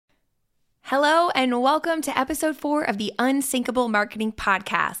Hello and welcome to episode 4 of the Unsinkable Marketing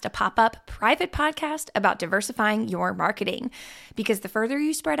Podcast, a pop-up private podcast about diversifying your marketing. Because the further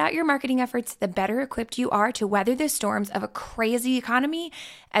you spread out your marketing efforts, the better equipped you are to weather the storms of a crazy economy,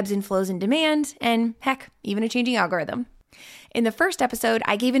 ebbs and flows in demand, and heck, even a changing algorithm. In the first episode,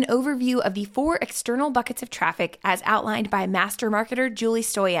 I gave an overview of the 4 external buckets of traffic as outlined by master marketer Julie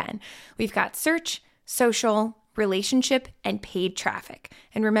Stoyan. We've got search, social, relationship, and paid traffic.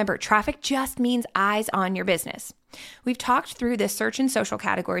 And remember, traffic just means eyes on your business. We've talked through the search and social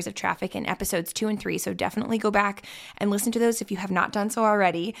categories of traffic in episodes 2 and 3, so definitely go back and listen to those if you have not done so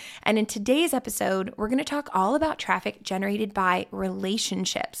already. And in today's episode, we're going to talk all about traffic generated by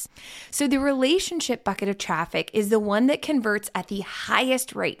relationships. So the relationship bucket of traffic is the one that converts at the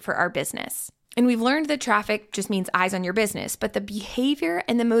highest rate for our business. And we've learned that traffic just means eyes on your business, but the behavior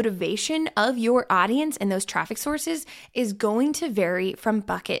and the motivation of your audience and those traffic sources is going to vary from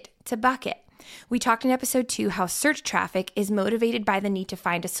bucket to bucket. We talked in episode 2 how search traffic is motivated by the need to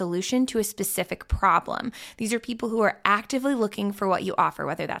find a solution to a specific problem. These are people who are actively looking for what you offer,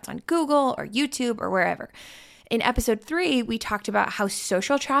 whether that's on Google or YouTube or wherever. In episode 3, we talked about how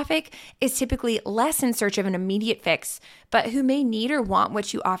social traffic is typically less in search of an immediate fix, but who may need or want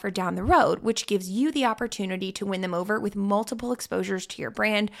what you offer down the road, which gives you the opportunity to win them over with multiple exposures to your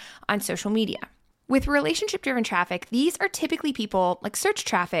brand on social media. With relationship-driven traffic, these are typically people, like search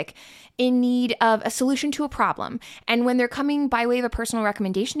traffic, in need of a solution to a problem. And when they're coming by way of a personal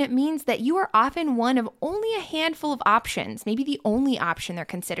recommendation, it means that you are often one of only a handful of options, maybe the only option they're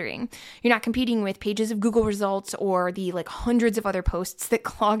considering. You're not competing with pages of Google results or the hundreds of other posts that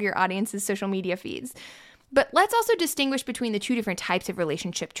clog your audience's social media feeds. But let's also distinguish between the 2 different types of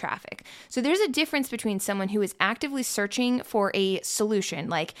relationship traffic. So there's a difference between someone who is actively searching for a solution,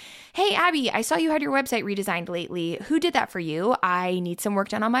 like, hey, Abby, I saw you had your website redesigned lately. Who did that for you? I need some work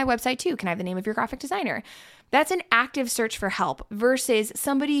done on my website too. Can I have the name of your graphic designer? That's an active search for help versus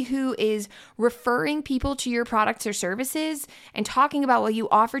somebody who is referring people to your products or services and talking about what you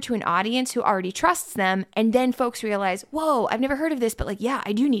offer to an audience who already trusts them. And then folks realize, whoa, I've never heard of this, but yeah,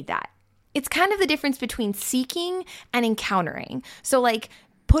 I do need that. It's kind of the difference between seeking and encountering. So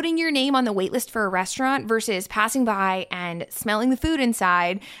putting your name on the wait list for a restaurant versus passing by and smelling the food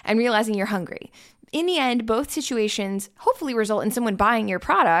inside and realizing you're hungry. In the end, both situations hopefully result in someone buying your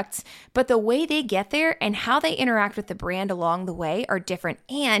products, but the way they get there and how they interact with the brand along the way are different,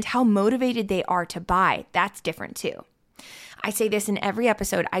 and how motivated they are to buy, that's different too. I say this in every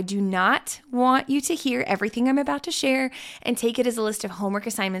episode. I do not want you to hear everything I'm about to share and take it as a list of homework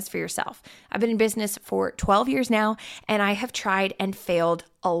assignments for yourself. I've been in business for 12 years now, and I have tried and failed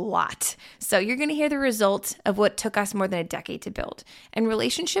a lot. So you're going to hear the results of what took us more than a decade to build. And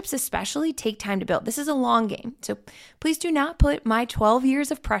relationships especially take time to build. This is a long game. So please do not put my 12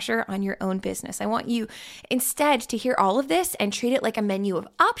 years of pressure on your own business. I want you instead to hear all of this and treat it like a menu of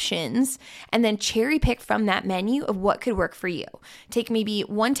options, and then cherry pick from that menu of what could work for you. Take maybe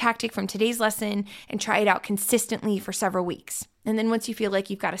one tactic from today's lesson and try it out consistently for several weeks. And then once you feel like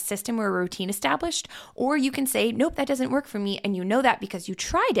you've got a system or a routine established, or you can say, nope, that doesn't work for me, and you know that because you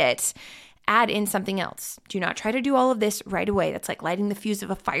tried it, add in something else. Do not try to do all of this right away. That's like lighting the fuse of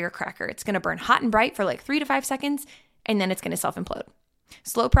a firecracker. It's going to burn hot and bright for 3 to 5 seconds, and then it's going to self-implode.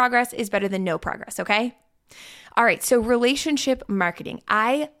 Slow progress is better than no progress, okay? All right, so relationship marketing.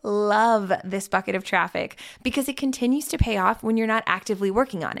 I love this bucket of traffic because it continues to pay off when you're not actively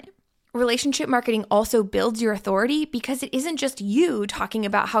working on it. Relationship marketing also builds your authority because it isn't just you talking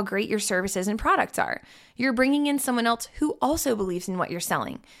about how great your services and products are. You're bringing in someone else who also believes in what you're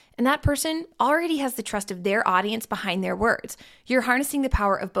selling. And that person already has the trust of their audience behind their words. You're harnessing the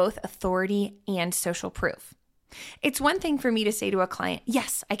power of both authority and social proof. It's one thing for me to say to a client,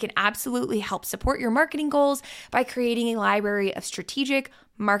 yes, I can absolutely help support your marketing goals by creating a library of strategic,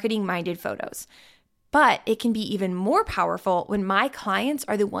 marketing-minded photos. But it can be even more powerful when my clients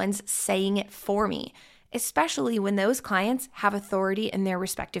are the ones saying it for me, especially when those clients have authority in their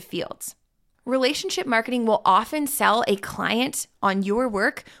respective fields. Relationship marketing will often sell a client on your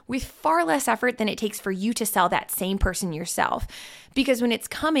work with far less effort than it takes for you to sell that same person yourself. Because when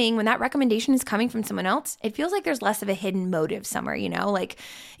that recommendation is coming from someone else, it feels like there's less of a hidden motive somewhere,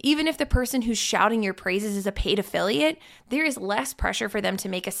 even if the person who's shouting your praises is a paid affiliate, there is less pressure for them to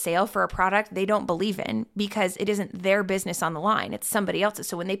make a sale for a product they don't believe in because it isn't their business on the line, it's somebody else's.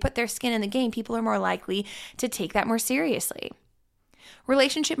 So when they put their skin in the game, people are more likely to take that more seriously.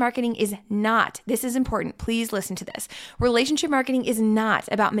 Relationship marketing is not, this is important, please listen to this. Relationship marketing is not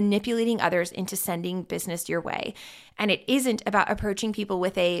about manipulating others into sending business your way. And it isn't about approaching people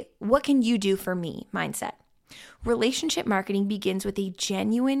with a, what can you do for me mindset. Relationship marketing begins with a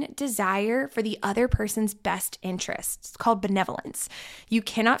genuine desire for the other person's best interests. It's called benevolence. You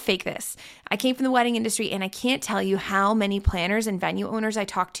cannot fake this. I came from the wedding industry, and I can't tell you how many planners and venue owners I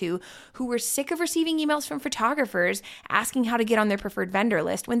talked to who were sick of receiving emails from photographers asking how to get on their preferred vendor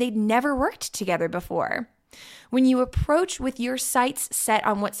list when they'd never worked together before. When you approach with your sights set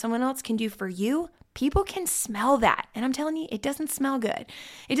on what someone else can do for you, people can smell that. And I'm telling you, it doesn't smell good.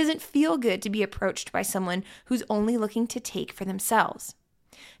 It doesn't feel good to be approached by someone who's only looking to take for themselves.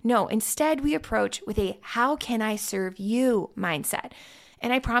 No, instead we approach with a how can I serve you mindset.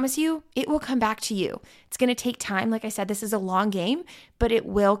 And I promise you, it will come back to you. It's going to take time. Like I said, this is a long game, but it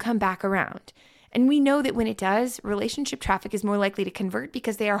will come back around. And we know that when it does, relationship traffic is more likely to convert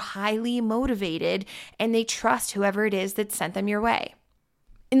because they are highly motivated and they trust whoever it is that sent them your way.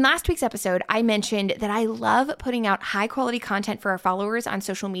 In last week's episode, I mentioned that I love putting out high quality content for our followers on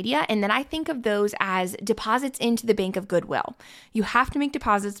social media, and that I think of those as deposits into the bank of goodwill. You have to make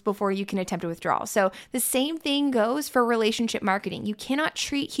deposits before you can attempt a withdrawal. So the same thing goes for relationship marketing. You cannot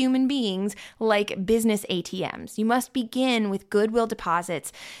treat human beings like business ATMs. You must begin with goodwill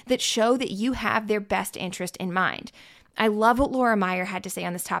deposits that show that you have their best interest in mind. I love what Laura Meyer had to say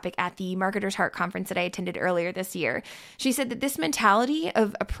on this topic at the Marketer's Heart conference that I attended earlier this year. She said that this mentality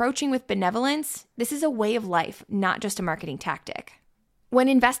of approaching with benevolence, this is a way of life, not just a marketing tactic. When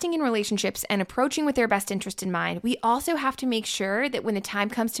investing in relationships and approaching with their best interest in mind, we also have to make sure that when the time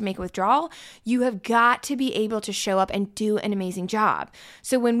comes to make a withdrawal, you have got to be able to show up and do an amazing job.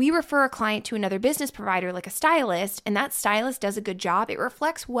 So when we refer a client to another business provider like a stylist, and that stylist does a good job, it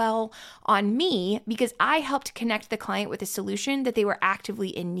reflects well on me because I helped connect the client with a solution that they were actively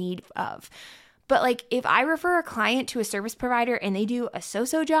in need of. But like if I refer a client to a service provider and they do a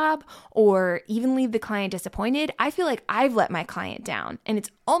so-so job or even leave the client disappointed, I feel like I've let my client down. And it's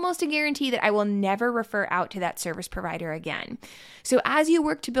almost a guarantee that I will never refer out to that service provider again. So as you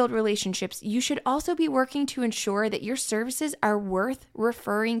work to build relationships, you should also be working to ensure that your services are worth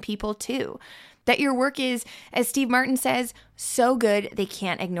referring people to. That your work is, as Steve Martin says, so good they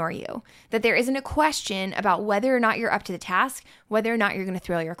can't ignore you. That there isn't a question about whether or not you're up to the task, whether or not you're going to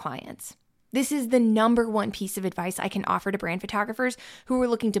thrill your clients. This is the number one piece of advice I can offer to brand photographers who are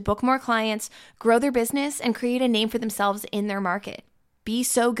looking to book more clients, grow their business, and create a name for themselves in their market. Be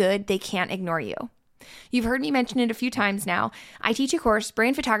so good they can't ignore you. You've heard me mention it a few times now. I teach a course,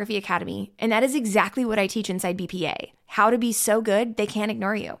 Brand Photography Academy, and that is exactly what I teach inside BPA. How to be so good they can't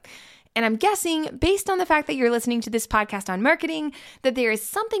ignore you. And I'm guessing, based on the fact that you're listening to this podcast on marketing, that there is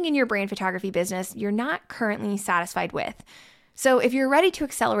something in your brand photography business you're not currently satisfied with. So if you're ready to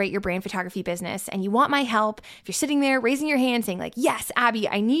accelerate your brand photography business and you want my help, if you're sitting there raising your hand saying like, yes, Abby,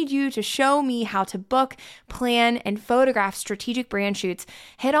 I need you to show me how to book, plan, and photograph strategic brand shoots,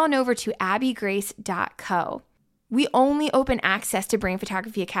 head on over to abbygrace.co. We only open access to Brand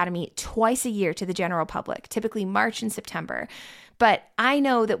Photography Academy twice a year to the general public, typically March and September. But I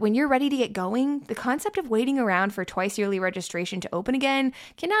know that when you're ready to get going, the concept of waiting around for twice yearly registration to open again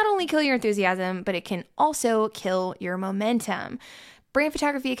can not only kill your enthusiasm, but it can also kill your momentum. Brand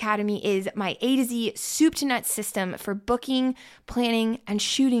Photography Academy is my A to Z soup to nuts system for booking, planning, and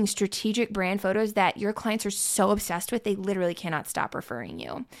shooting strategic brand photos that your clients are so obsessed with, they literally cannot stop referring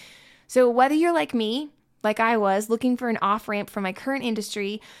you. So whether you're like me, like I was, looking for an off-ramp from my current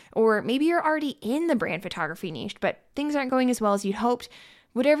industry, or maybe you're already in the brand photography niche, but things aren't going as well as you'd hoped,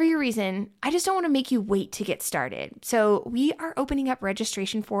 whatever your reason, I just don't want to make you wait to get started. So we are opening up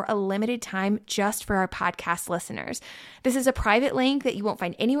registration for a limited time just for our podcast listeners. This is a private link that you won't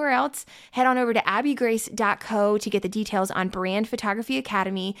find anywhere else. Head on over to abbygrace.co to get the details on Brand Photography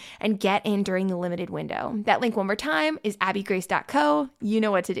Academy and get in during the limited window. That link one more time is abbygrace.co. You know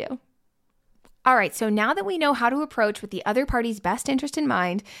what to do. All right, so now that we know how to approach with the other party's best interest in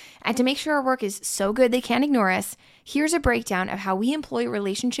mind and to make sure our work is so good they can't ignore us, here's a breakdown of how we employ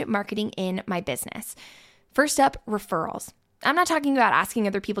relationship marketing in my business. First up, referrals. I'm not talking about asking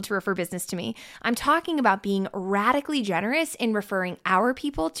other people to refer business to me. I'm talking about being radically generous in referring our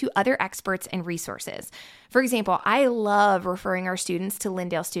people to other experts and resources. For example, I love referring our students to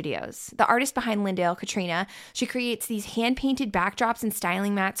Lindale Studios. The artist behind Lindale, Katrina, she creates these hand-painted backdrops and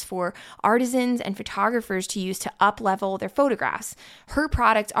styling mats for artisans and photographers to use to up-level their photographs. Her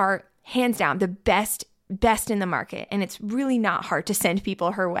products are hands down the best in the market, and it's really not hard to send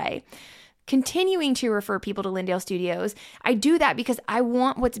people her way. Continuing to refer people to Lindale Studios, I do that because I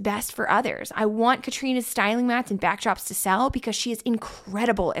want what's best for others. I want Katrina's styling mats and backdrops to sell because she is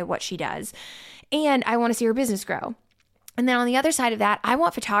incredible at what she does. And I want to see her business grow. And then on the other side of that, I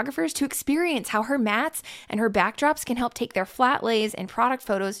want photographers to experience how her mats and her backdrops can help take their flat lays and product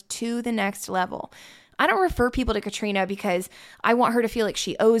photos to the next level. I don't refer people to Katrina because I want her to feel like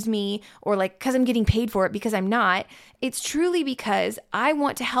she owes me or like because I'm getting paid for it, because I'm not. It's truly because I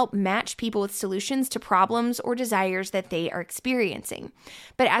want to help match people with solutions to problems or desires that they are experiencing.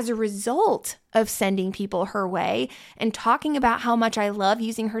 But as a result of sending people her way and talking about how much I love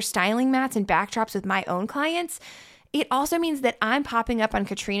using her styling mats and backdrops with my own clients, it also means that I'm popping up on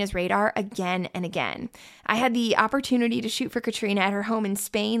Katrina's radar again and again. I had the opportunity to shoot for Katrina at her home in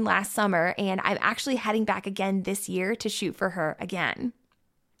Spain last summer, and I'm actually heading back again this year to shoot for her again.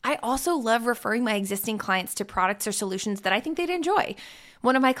 I also love referring my existing clients to products or solutions that I think they'd enjoy.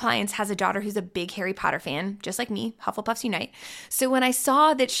 One of my clients has a daughter who's a big Harry Potter fan, just like me, Hufflepuffs Unite. So when I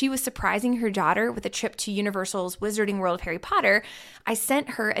saw that she was surprising her daughter with a trip to Universal's Wizarding World of Harry Potter, I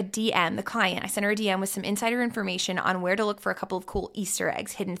sent her a DM, the client. I sent her a DM with some insider information on where to look for a couple of cool Easter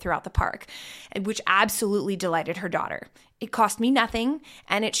eggs hidden throughout the park, which absolutely delighted her daughter. It cost me nothing,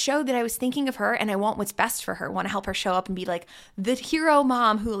 and it showed that I was thinking of her and I want what's best for her. I want to help her show up and be like the hero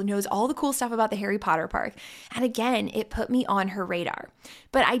mom who knows all the cool stuff about the Harry Potter park. And again, it put me on her radar.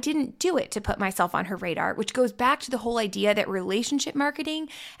 But I didn't do it to put myself on her radar, which goes back to the whole idea that relationship marketing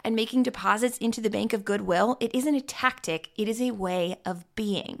and making deposits into the bank of goodwill, it isn't a tactic, it is a way of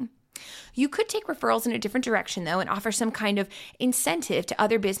being. You could take referrals in a different direction, though, and offer some kind of incentive to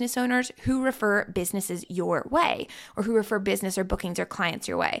other business owners who refer businesses your way, or who refer business or bookings or clients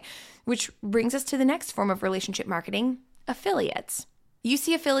your way, which brings us to the next form of relationship marketing, affiliates. You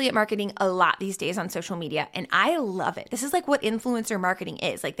see affiliate marketing a lot these days on social media, and I love it. This is like what influencer marketing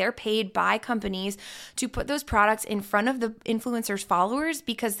is. Like, they're paid by companies to put those products in front of the influencer's followers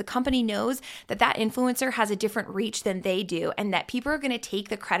because the company knows that that influencer has a different reach than they do, and that people are going to take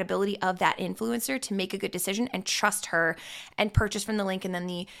the credibility of that influencer to make a good decision and trust her and purchase from the link, and then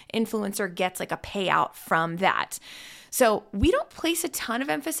the influencer gets like a payout from that. So we don't place a ton of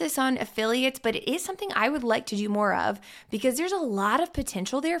emphasis on affiliates, but it is something I would like to do more of because there's a lot of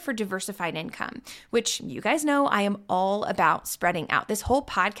potential there for diversified income, which you guys know I am all about spreading out. This whole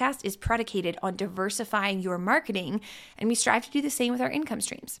podcast is predicated on diversifying your marketing, and we strive to do the same with our income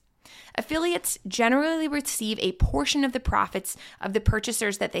streams. Affiliates generally receive a portion of the profits of the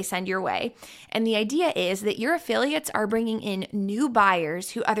purchasers that they send your way. And the idea is that your affiliates are bringing in new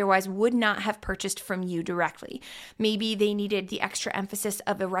buyers who otherwise would not have purchased from you directly. Maybe they needed the extra emphasis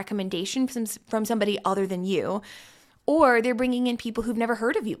of a recommendation from somebody other than you, or they're bringing in people who've never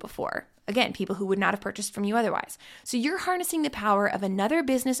heard of you before. Again, people who would not have purchased from you otherwise. So you're harnessing the power of another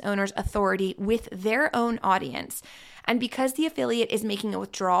business owner's authority with their own audience. And because the affiliate is making a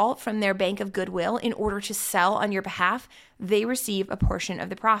withdrawal from their bank of goodwill in order to sell on your behalf, they receive a portion of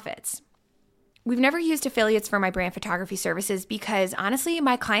the profits. We've never used affiliates for my brand photography services because honestly,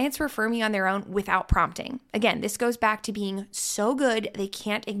 my clients refer me on their own without prompting. Again, this goes back to being so good they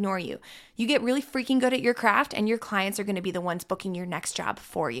can't ignore you. You get really freaking good at your craft and your clients are going to be the ones booking your next job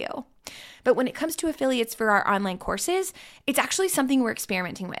for you. But when it comes to affiliates for our online courses, it's actually something we're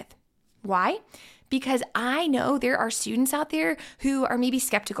experimenting with. Why? Because I know there are students out there who are maybe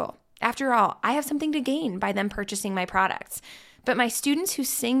skeptical. After all, I have something to gain by them purchasing my products. But my students who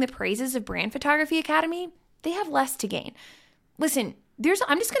sing the praises of Brand Photography Academy, they have less to gain. Listen,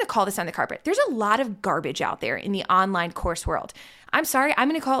 I'm just going to call this on the carpet. There's a lot of garbage out there in the online course world. I'm sorry, I'm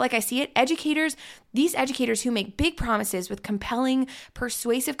going to call it like I see it. These educators who make big promises with compelling,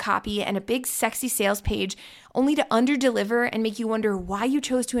 persuasive copy and a big, sexy sales page, only to underdeliver and make you wonder why you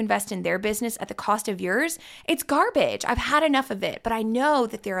chose to invest in their business at the cost of yours, it's garbage. I've had enough of it, but I know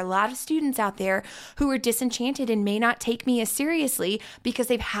that there are a lot of students out there who are disenchanted and may not take me as seriously because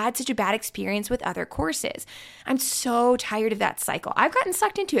they've had such a bad experience with other courses. I'm so tired of that cycle. I've gotten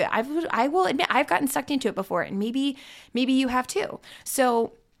sucked into it. I will admit I've gotten sucked into it before, and maybe you have too.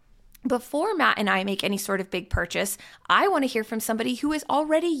 So before Matt and I make any sort of big purchase, I want to hear from somebody who has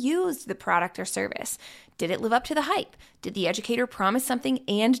already used the product or service. Did it live up to the hype? Did the educator promise something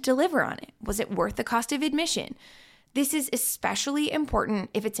and deliver on it? Was it worth the cost of admission? This is especially important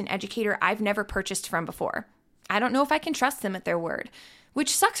if it's an educator I've never purchased from before. I don't know if I can trust them at their word,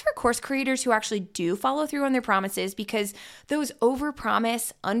 which sucks for course creators who actually do follow through on their promises because those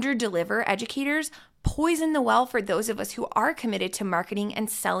overpromise, underdeliver educators poison the well for those of us who are committed to marketing and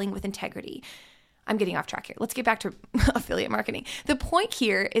selling with integrity. I'm getting off track here. Let's get back to affiliate marketing. The point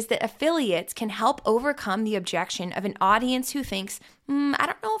here is that affiliates can help overcome the objection of an audience who thinks, I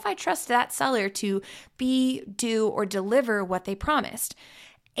don't know if I trust that seller to be, do, or deliver what they promised.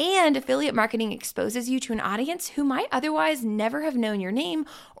 And affiliate marketing exposes you to an audience who might otherwise never have known your name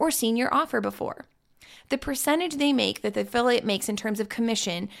or seen your offer before. The percentage they make that the affiliate makes in terms of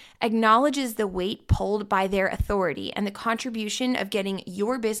commission acknowledges the weight pulled by their authority and the contribution of getting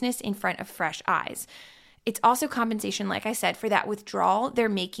your business in front of fresh eyes. It's also compensation, like I said, for that withdrawal they're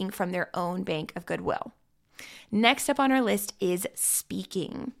making from their own bank of goodwill. Next up on our list is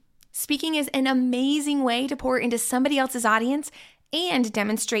speaking. Speaking is an amazing way to pour into somebody else's audience and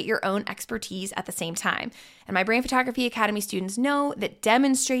demonstrate your own expertise at the same time. And my Brand Photography Academy students know that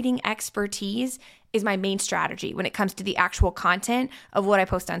demonstrating expertise is my main strategy when it comes to the actual content of what I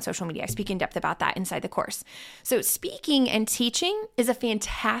post on social media. I speak in depth about that inside the course. So speaking and teaching is a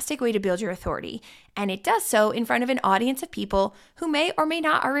fantastic way to build your authority, and it does so in front of an audience of people who may or may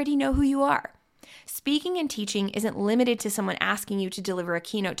not already know who you are. Speaking and teaching isn't limited to someone asking you to deliver a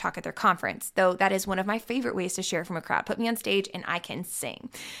keynote talk at their conference, though that is one of my favorite ways to share from a crowd. Put me on stage and I can sing.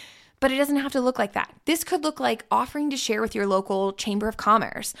 But it doesn't have to look like that. This could look like offering to share with your local Chamber of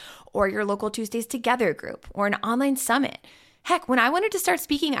Commerce or your local Tuesdays Together group or an online summit. Heck, when I wanted to start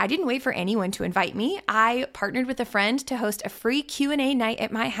speaking, I didn't wait for anyone to invite me. I partnered with a friend to host a free Q&A night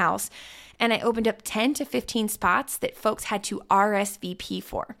at my house, and I opened up 10 to 15 spots that folks had to RSVP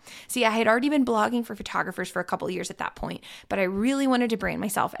for. See, I had already been blogging for photographers for a couple of years at that point, but I really wanted to brand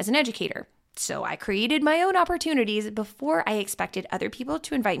myself as an educator. So I created my own opportunities before I expected other people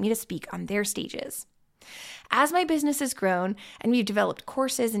to invite me to speak on their stages. As my business has grown and we've developed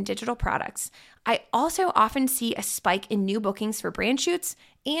courses and digital products, I also often see a spike in new bookings for brand shoots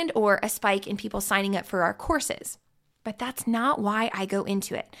and or a spike in people signing up for our courses. But that's not why I go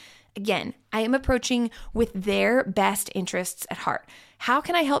into it. Again, I am approaching with their best interests at heart. How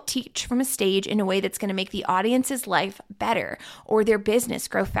can I help teach from a stage in a way that's going to make the audience's life better or their business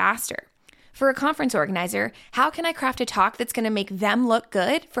grow faster? For a conference organizer, how can I craft a talk that's going to make them look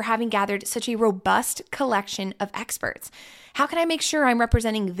good for having gathered such a robust collection of experts? How can I make sure I'm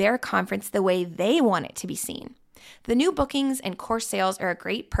representing their conference the way they want it to be seen? The new bookings and course sales are a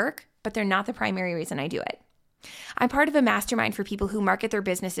great perk, but they're not the primary reason I do it. I'm part of a mastermind for people who market their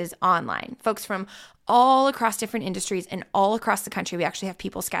businesses online, folks from all across different industries and all across the country. We actually have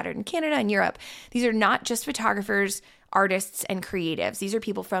people scattered in Canada and Europe. These are not just photographers, artists, and creatives. These are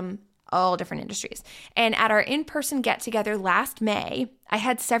people from all different industries. And at our in-person get-together last May, I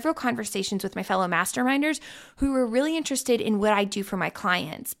had several conversations with my fellow masterminders who were really interested in what I do for my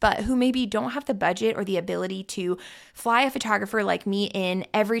clients, but who maybe don't have the budget or the ability to fly a photographer like me in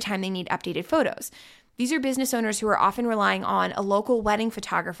every time they need updated photos. These are business owners who are often relying on a local wedding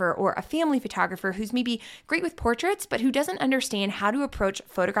photographer or a family photographer who's maybe great with portraits, but who doesn't understand how to approach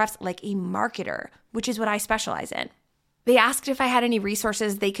photographs like a marketer, which is what I specialize in. They asked if I had any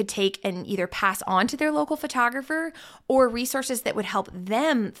resources they could take and either pass on to their local photographer or resources that would help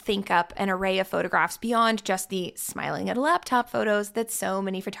them think up an array of photographs beyond just the smiling at a laptop photos that so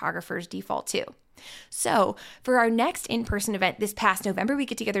many photographers default to. So for our next in-person event this past November, we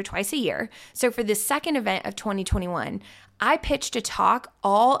get together twice a year. So for the second event of 2021, I pitched a talk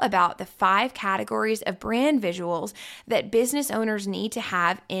all about the 5 categories of brand visuals that business owners need to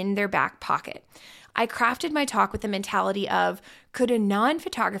have in their back pocket. I crafted my talk with the mentality of, could a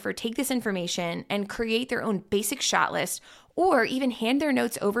non-photographer take this information and create their own basic shot list, or even hand their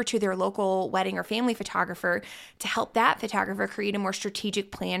notes over to their local wedding or family photographer to help that photographer create a more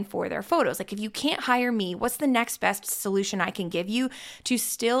strategic plan for their photos? Like, if you can't hire me, what's the next best solution I can give you to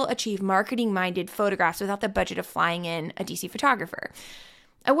still achieve marketing-minded photographs without the budget of flying in a DC photographer?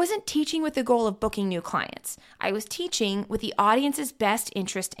 I wasn't teaching with the goal of booking new clients. I was teaching with the audience's best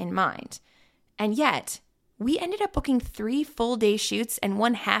interest in mind. And yet, we ended up booking 3 full-day shoots and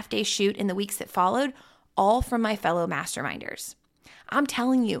 1 half-day shoot in the weeks that followed, all from my fellow masterminders. I'm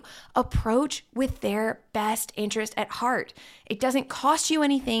telling you, approach with their best interest at heart. It doesn't cost you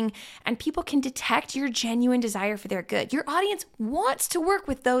anything, and people can detect your genuine desire for their good. Your audience wants to work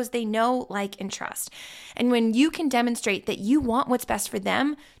with those they know, like, and trust. And when you can demonstrate that you want what's best for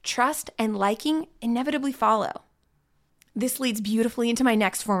them, trust and liking inevitably follow. This leads beautifully into my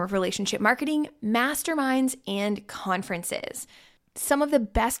next form of relationship marketing, masterminds and conferences. Some of the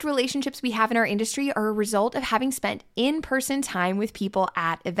best relationships we have in our industry are a result of having spent in-person time with people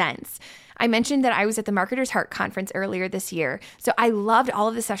at events. I mentioned that I was at the Marketer's Heart Conference earlier this year, so I loved all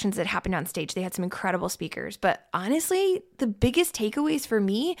of the sessions that happened on stage. They had some incredible speakers, but honestly, the biggest takeaways for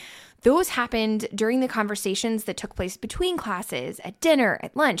me, those happened during the conversations that took place between classes, at dinner,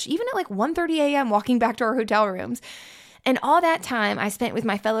 at lunch, even at like 1:30 a.m. walking back to our hotel rooms. And all that time I spent with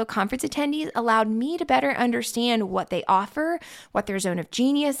my fellow conference attendees allowed me to better understand what they offer, what their zone of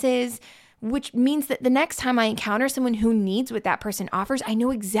genius is, which means that the next time I encounter someone who needs what that person offers, I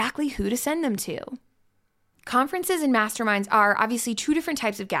know exactly who to send them to. Conferences and masterminds are obviously 2 different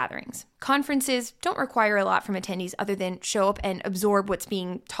types of gatherings. Conferences don't require a lot from attendees other than show up and absorb what's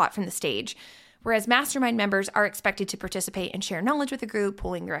being taught from the stage, whereas mastermind members are expected to participate and share knowledge with the group,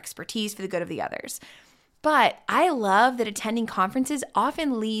 pooling their expertise for the good of the others. But I love that attending conferences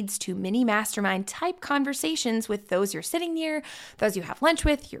often leads to mini mastermind type conversations with those you're sitting near, those you have lunch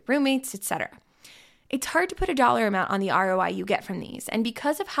with, your roommates, etc. It's hard to put a dollar amount on the ROI you get from these, and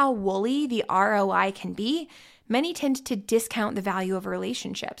because of how woolly the ROI can be, many tend to discount the value of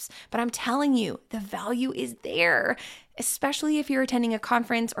relationships. But I'm telling you, the value is there, especially if you're attending a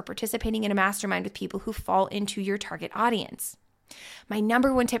conference or participating in a mastermind with people who fall into your target audience. My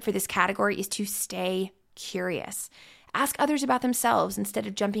number one tip for this category is to stay curious. Ask others about themselves instead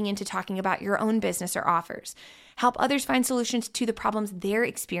of jumping into talking about your own business or offers. Help others find solutions to the problems they're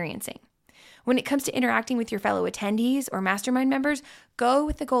experiencing. When it comes to interacting with your fellow attendees or mastermind members, go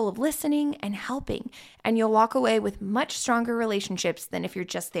with the goal of listening and helping, and you'll walk away with much stronger relationships than if you're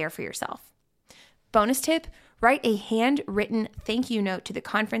just there for yourself. Bonus tip, write a handwritten thank you note to the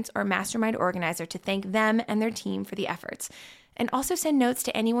conference or mastermind organizer to thank them and their team for the efforts. And also send notes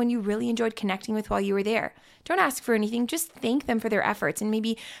to anyone you really enjoyed connecting with while you were there. Don't ask for anything, just thank them for their efforts and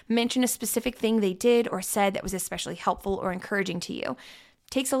maybe mention a specific thing they did or said that was especially helpful or encouraging to you.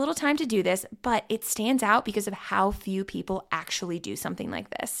 Takes a little time to do this, but it stands out because of how few people actually do something like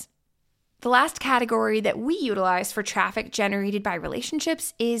this. The last category that we utilize for traffic generated by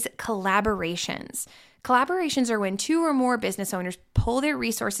relationships is collaborations. Collaborations are when two or more business owners pull their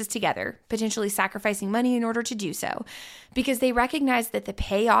resources together, potentially sacrificing money in order to do so, because they recognize that the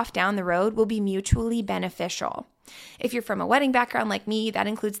payoff down the road will be mutually beneficial. If you're from a wedding background like me, that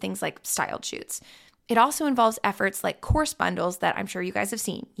includes things like styled shoots. It also involves efforts like course bundles that I'm sure you guys have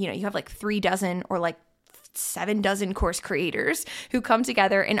seen. You have like 3 dozen or like 7 dozen course creators who come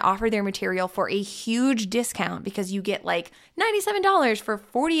together and offer their material for a huge discount because you get like $97 for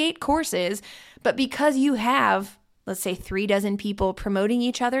 48 courses. But because you have, let's say, 3 dozen people promoting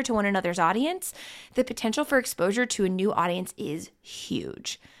each other to one another's audience, the potential for exposure to a new audience is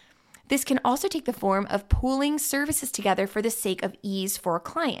huge. This can also take the form of pooling services together for the sake of ease for a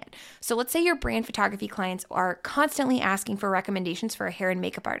client. So let's say your brand photography clients are constantly asking for recommendations for a hair and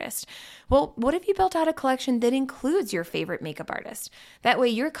makeup artist. Well, what if you built out a collection that includes your favorite makeup artist? That way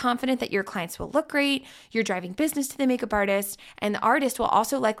you're confident that your clients will look great, you're driving business to the makeup artist, and the artist will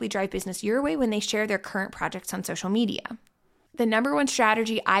also likely drive business your way when they share their current projects on social media. The number one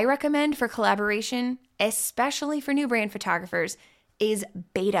strategy I recommend for collaboration, especially for new brand photographers, is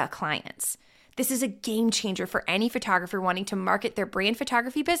beta clients. This is a game changer for any photographer wanting to market their brand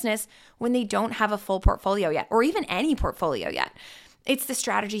photography business when they don't have a full portfolio yet, or even any portfolio yet. It's the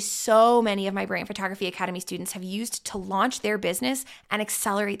strategy so many of my Brand Photography Academy students have used to launch their business and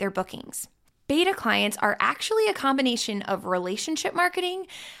accelerate their bookings. Beta clients are actually a combination of relationship marketing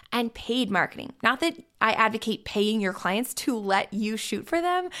and paid marketing. Not that I advocate paying your clients to let you shoot for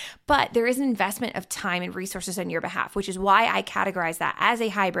them, but there is an investment of time and resources on your behalf, which is why I categorize that as a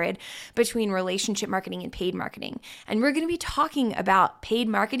hybrid between relationship marketing and paid marketing. And we're going to be talking about paid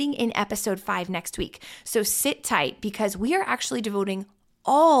marketing in episode 5 next week. So sit tight because we are actually devoting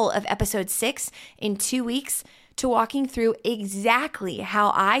all of episode 6 in 2 weeks to walking through exactly how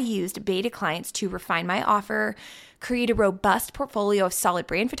I used beta clients to refine my offer, create a robust portfolio of solid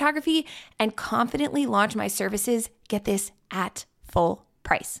brand photography, and confidently launch my services, get this, at full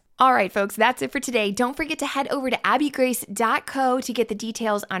price. All right, folks, that's it for today. Don't forget to head over to abbygrace.co to get the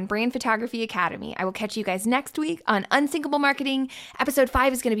details on Brand Photography Academy. I will catch you guys next week on Unsinkable Marketing. Episode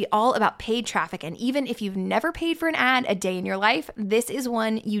 5 is going to be all about paid traffic. And even if you've never paid for an ad a day in your life, this is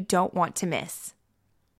one you don't want to miss.